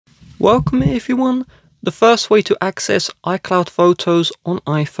Welcome everyone. The first way to access iCloud photos on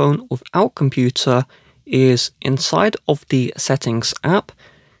iPhone without computer is inside of the settings app.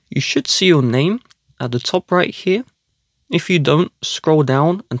 You should see your name at the top right here. If you don't, scroll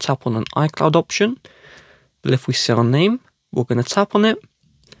down and tap on an iCloud option. But if we see our name, we're going to tap on it.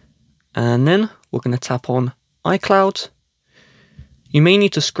 And then we're going to tap on iCloud. You may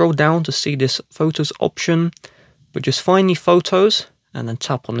need to scroll down to see this photos option, but just find the photos and then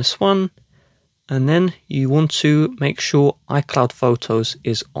tap on this one. And then you want to make sure iCloud Photos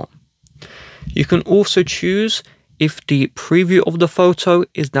is on. You can also choose if the preview of the photo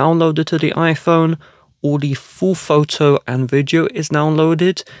is downloaded to the iPhone or the full photo and video is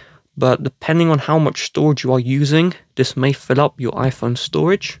downloaded. But depending on how much storage you are using, this may fill up your iPhone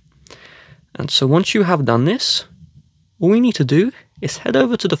storage. And so once you have done this, all we need to do is head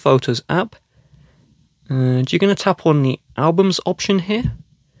over to the Photos app. And you're going to tap on the Albums option here.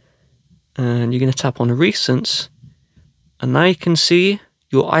 And you're going to tap on Recents. And now you can see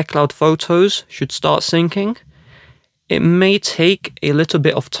your iCloud photos should start syncing. It may take a little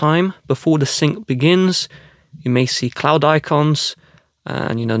bit of time before the sync begins. You may see cloud icons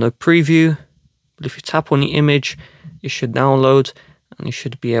and no preview. But if you tap on the image, it should download and you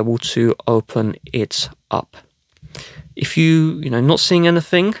should be able to open it up. If you're not seeing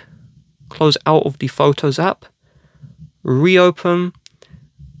anything, close out of the Photos app, reopen,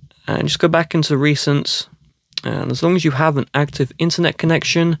 and just go back into Recents. And as long as you have an active internet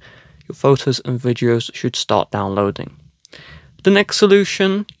connection, your photos and videos should start downloading. The next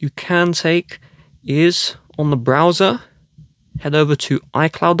solution you can take is on the browser, head over to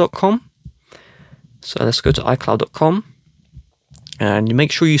iCloud.com. So let's go to iCloud.com. And you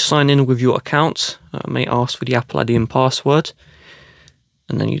make sure you sign in with your account. It may ask for the Apple ID and password.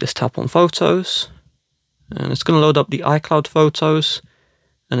 And then you just tap on Photos. And it's going to load up the iCloud photos.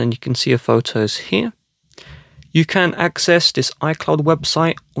 And then you can see your photos here. You can access this iCloud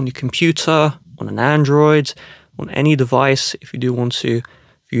website on your computer, on an Android, on any device if you do want to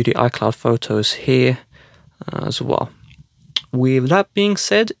view the iCloud photos here as well. With that being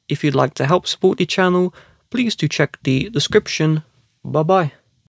said, if you'd like to help support the channel, please do check the description. Bye bye.